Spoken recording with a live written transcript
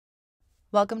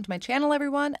Welcome to my channel,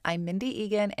 everyone. I'm Mindy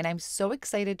Eggen, and I'm so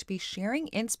excited to be sharing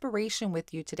inspiration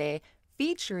with you today,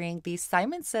 featuring the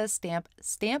Says Stamp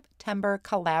STAMPtember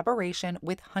collaboration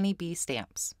with Honeybee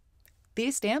Stamps.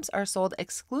 These stamps are sold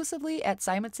exclusively at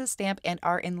Says Stamp and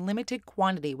are in limited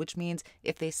quantity, which means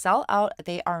if they sell out,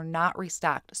 they are not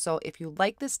restocked. So if you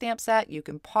like this stamp set, you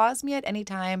can pause me at any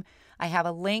time. I have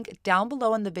a link down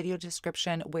below in the video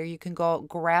description where you can go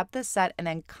grab this set and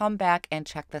then come back and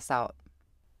check this out.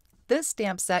 This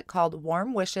stamp set, called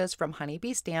Warm Wishes from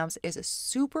Honeybee Stamps, is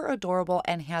super adorable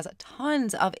and has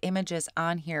tons of images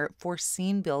on here for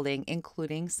scene building,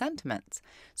 including sentiments.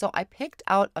 So I picked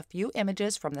out a few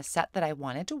images from the set that I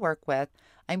wanted to work with.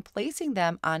 I'm placing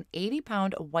them on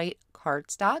 80-pound white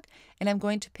cardstock, and I'm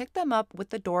going to pick them up with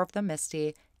the door of the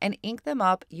MISTI and ink them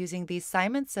up using the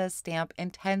Says Stamp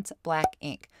Intense Black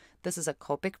ink. This is a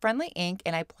Copic-friendly ink,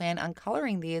 and I plan on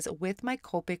coloring these with my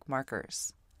Copic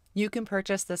markers. You can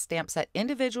purchase this stamp set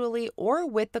individually or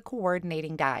with the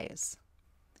coordinating dies.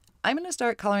 I'm going to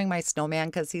start coloring my snowman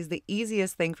because he's the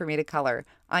easiest thing for me to color.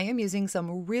 I am using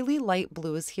some really light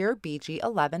blues here,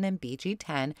 BG11 and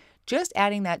BG10, just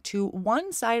adding that to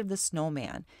one side of the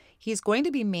snowman. He's going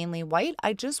to be mainly white.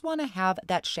 I just want to have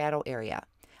that shadow area.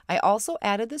 I also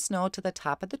added the snow to the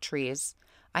top of the trees.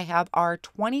 I have our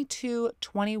 22,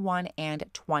 21, and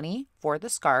 20 for the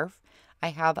scarf. I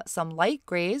have some light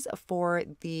grays for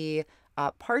the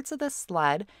parts of the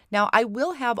sled. Now, I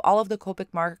will have all of the Copic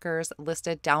markers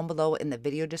listed down below in the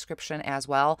video description as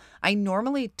well. I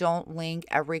normally don't link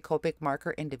every Copic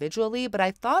marker individually, but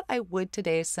I thought I would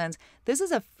today since this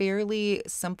is a fairly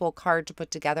simple card to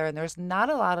put together and there's not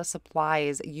a lot of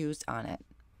supplies used on it.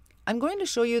 I'm going to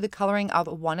show you the coloring of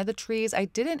one of the trees. I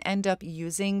didn't end up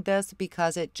using this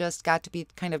because it just got to be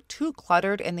kind of too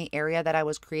cluttered in the area that I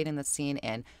was creating the scene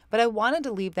in, but I wanted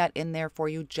to leave that in there for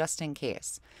you just in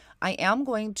case. I am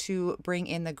going to bring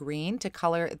in the green to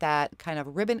color that kind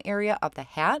of ribbon area of the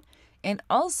hat, and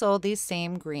also these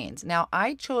same greens. Now,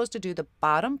 I chose to do the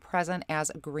bottom present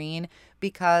as green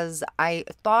because I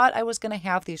thought I was going to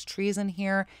have these trees in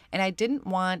here and I didn't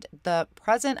want the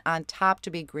present on top to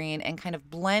be green and kind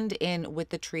of blend in with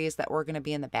the trees that were going to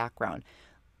be in the background.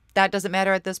 That doesn't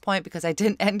matter at this point because I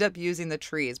didn't end up using the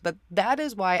trees, but that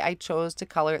is why I chose to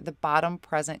color the bottom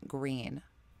present green.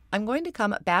 I'm going to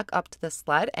come back up to the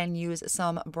sled and use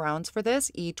some browns for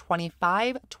this,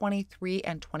 E25, 23,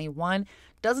 and 21.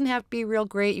 Doesn't have to be real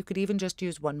great. You could even just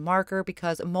use one marker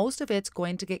because most of it's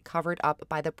going to get covered up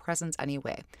by the presents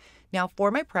anyway. Now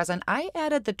for my present, I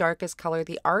added the darkest color,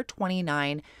 the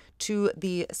R29, to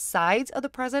the sides of the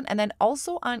present and then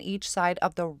also on each side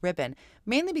of the ribbon,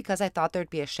 mainly because I thought there'd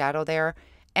be a shadow there.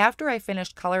 After I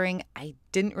finished coloring, I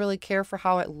didn't really care for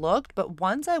how it looked, but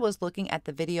once I was looking at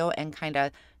the video and kind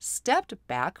of stepped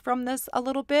back from this a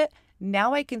little bit,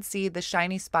 now I can see the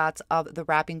shiny spots of the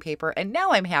wrapping paper and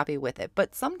now I'm happy with it.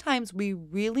 But sometimes we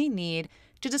really need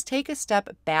to just take a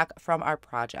step back from our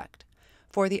project.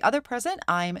 For the other present,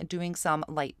 I'm doing some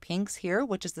light pinks here,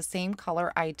 which is the same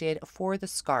color I did for the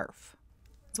scarf.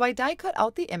 So I die cut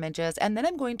out the images and then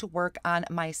I'm going to work on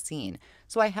my scene.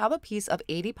 So I have a piece of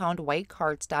 80-pound white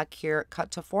cardstock here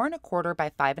cut to 4 1/4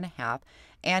 by 5 1/2,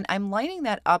 and I'm lining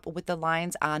that up with the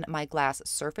lines on my glass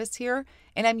surface here,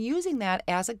 and I'm using that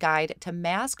as a guide to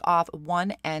mask off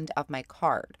one end of my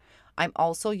card. I'm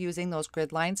also using those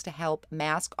grid lines to help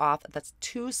mask off the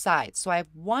two sides. So I have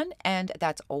one end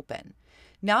that's open.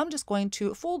 Now I'm just going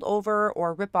to fold over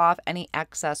or rip off any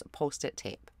excess Post-it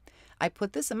tape. I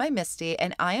put this in my MISTI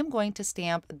and I am going to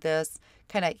stamp this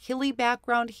kind of hilly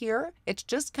background here. It's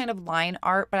just kind of line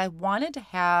art, but I wanted to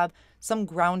have some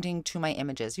grounding to my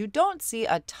images. You don't see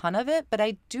a ton of it, but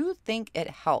I do think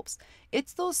it helps.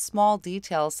 It's those small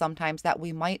details sometimes that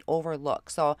we might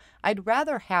overlook, so I'd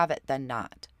rather have it than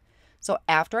not. So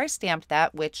after I stamped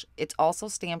that, which it's also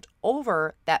stamped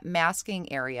over that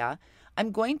masking area,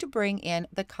 I'm going to bring in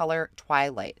the color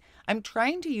Twilight. I'm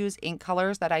trying to use ink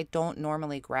colors that I don't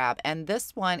normally grab, and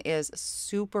this one is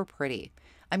super pretty.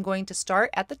 I'm going to start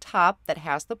at the top that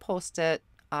has the Post-it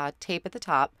tape at the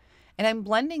top, and I'm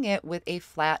blending it with a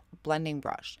flat blending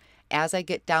brush. As I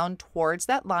get down towards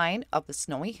that line of the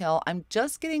snowy hill, I'm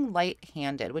just getting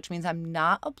light-handed, which means I'm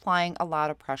not applying a lot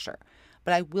of pressure.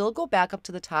 But I will go back up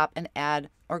to the top and add,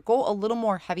 or go a little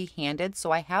more heavy-handed,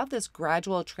 so I have this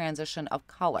gradual transition of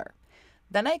color.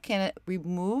 Then I can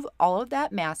remove all of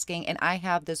that masking and I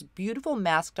have this beautiful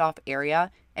masked off area,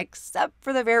 except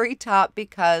for the very top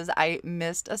because I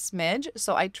missed a smidge,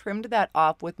 so I trimmed that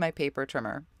off with my paper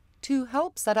trimmer. To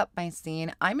help set up my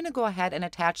scene, I'm going to go ahead and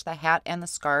attach the hat and the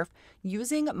scarf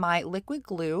using my liquid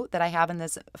glue that I have in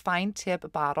this fine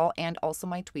tip bottle and also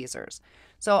my tweezers.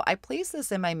 So I placed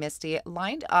this in my MISTI,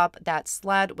 lined up that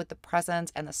sled with the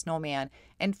presents and the snowman,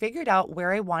 and figured out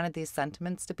where I wanted these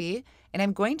sentiments to be, and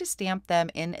I'm going to stamp them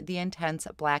in the intense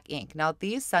black ink. Now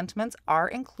these sentiments are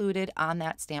included on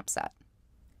that stamp set.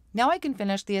 Now I can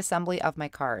finish the assembly of my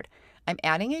card. I'm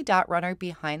adding a dot runner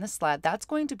behind the sled. That's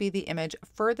going to be the image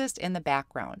furthest in the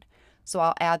background. So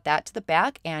I'll add that to the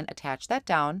back and attach that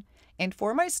down. And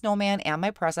for my snowman and my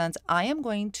presents, I am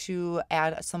going to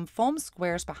add some foam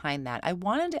squares behind that. I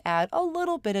wanted to add a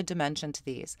little bit of dimension to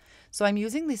these. So I'm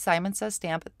using the Simon Says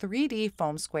Stamp 3D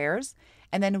foam squares.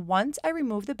 And then once I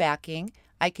remove the backing,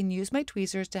 I can use my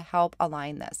tweezers to help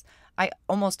align this. I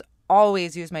almost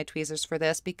always use my tweezers for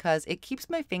this because it keeps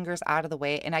my fingers out of the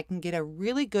way and I can get a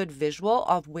really good visual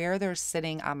of where they're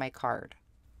sitting on my card.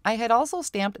 I had also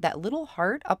stamped that little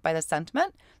heart up by the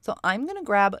sentiment, so I'm going to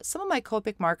grab some of my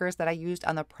Copic markers that I used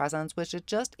on the presents, which is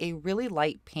just a really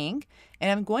light pink,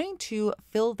 and I'm going to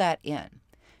fill that in.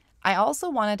 I also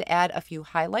wanted to add a few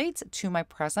highlights to my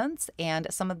presents and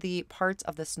some of the parts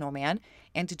of the snowman,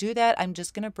 and to do that I'm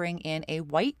just going to bring in a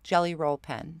white Jelly Roll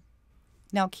pen.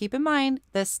 Now keep in mind,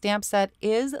 this stamp set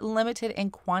is limited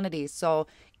in quantity, so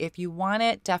if you want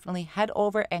it, definitely head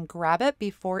over and grab it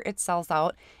before it sells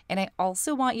out. And I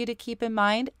also want you to keep in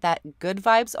mind that good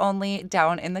vibes only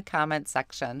down in the comment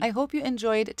section. I hope you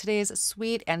enjoyed today's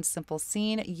sweet and simple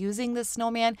scene using the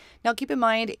snowman. Now keep in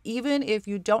mind, even if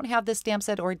you don't have this stamp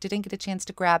set or didn't get a chance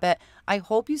to grab it, I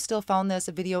hope you still found this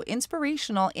video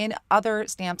inspirational in other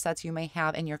stamp sets you may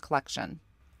have in your collection.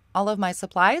 All of my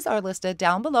supplies are listed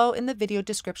down below in the video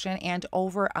description and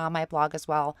over on my blog as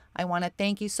well. I want to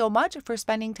thank you so much for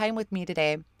spending time with me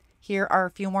today. Here are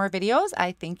a few more videos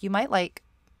I think you might like.